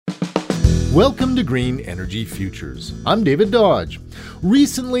Welcome to Green Energy Futures. I'm David Dodge.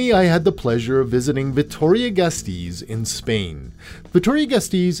 Recently, I had the pleasure of visiting Vitoria-Gasteiz in Spain.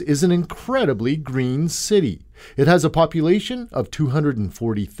 Vitoria-Gasteiz is an incredibly green city. It has a population of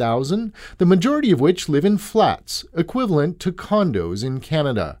 240,000, the majority of which live in flats, equivalent to condos in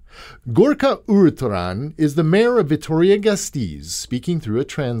Canada. Gorka Urturan is the mayor of Vitoria-Gasteiz, speaking through a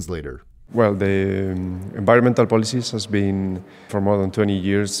translator. Well, the environmental policies has been for more than 20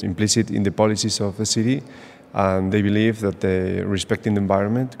 years implicit in the policies of the city, and they believe that respecting the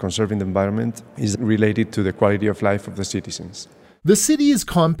environment, conserving the environment, is related to the quality of life of the citizens. The city is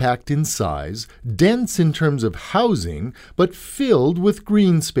compact in size, dense in terms of housing, but filled with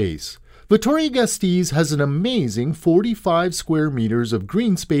green space. Vitoria-Gasteiz has an amazing 45 square meters of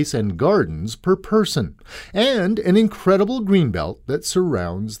green space and gardens per person, and an incredible greenbelt that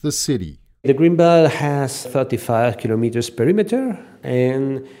surrounds the city. The greenbelt has 35 kilometers perimeter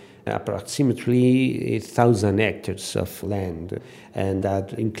and approximately 1,000 hectares of land. And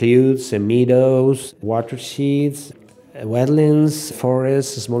that includes meadows, watersheds, wetlands,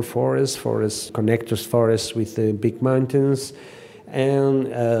 forests, small forests, connectors forests with the big mountains, and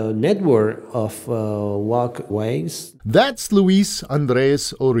a network of walkways. That's Luis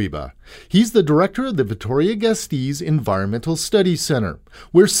Andres Oriba. He's the director of the Vitoria-Gasteiz Environmental Studies Center.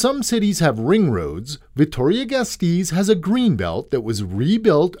 Where some cities have ring roads, Vitoria-Gasteiz has a greenbelt that was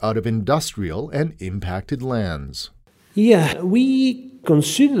rebuilt out of industrial and impacted lands. Yeah, we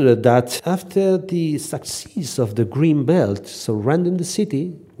consider that after the success of the green belt surrounding the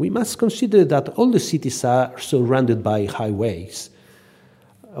city, we must consider that all the cities are surrounded by highways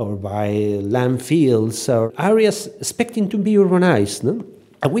or by landfills or areas expecting to be urbanized. No?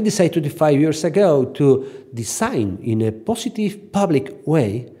 And we decided 25 years ago to design in a positive public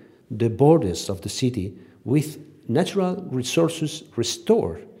way the borders of the city with natural resources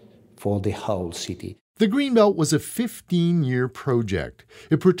restored for the whole city. The Greenbelt was a 15-year project.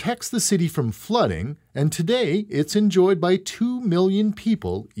 It protects the city from flooding, and today it's enjoyed by 2 million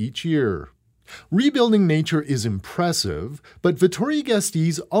people each year. Rebuilding nature is impressive, but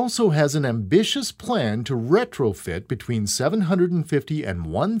Vitoria-Gasteiz also has an ambitious plan to retrofit between 750 and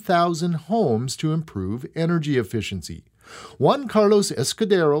 1,000 homes to improve energy efficiency. Juan Carlos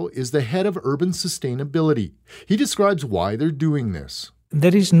Escudero is the head of urban sustainability. He describes why they're doing this.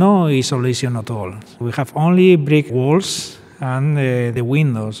 There is no isolation at all. We have only brick walls and the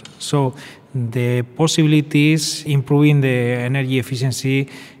windows. So the possibilities improving the energy efficiency,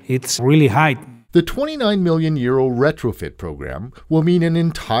 it's really high. The €29 million retrofit program will mean an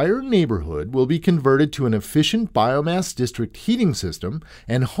entire neighborhood will be converted to an efficient biomass district heating system,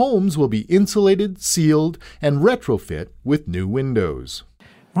 and homes will be insulated, sealed, and retrofit with new windows.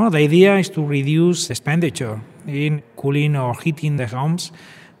 Well, the idea is to reduce expenditure in cooling or heating the homes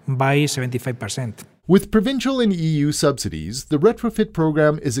by 75%. With provincial and EU subsidies, the retrofit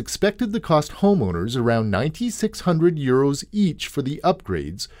program is expected to cost homeowners around €9,600 each for the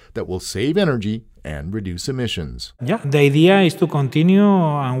upgrades that will save energy and reduce emissions. Yeah, the idea is to continue,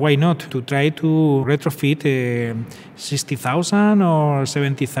 and why not, to try to retrofit 60,000 or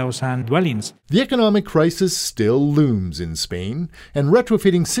 70,000 dwellings. The economic crisis still looms in Spain, and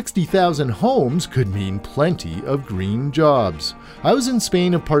retrofitting 60,000 homes could mean plenty of green jobs. I was in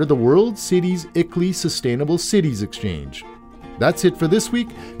Spain as part of the World Cities ICLEI Sustainable Cities Exchange. That's it for this week.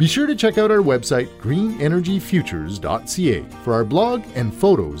 Be sure to check out our website, greenenergyfutures.ca, for our blog and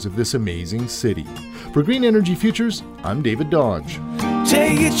photos of this amazing city. For Green Energy Futures, I'm David Dodge.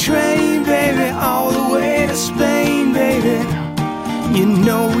 Take a train, baby, all the way to Spain, baby. You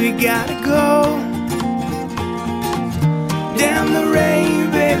know we gotta go. Down the rain,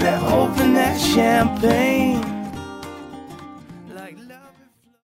 baby, open that champagne.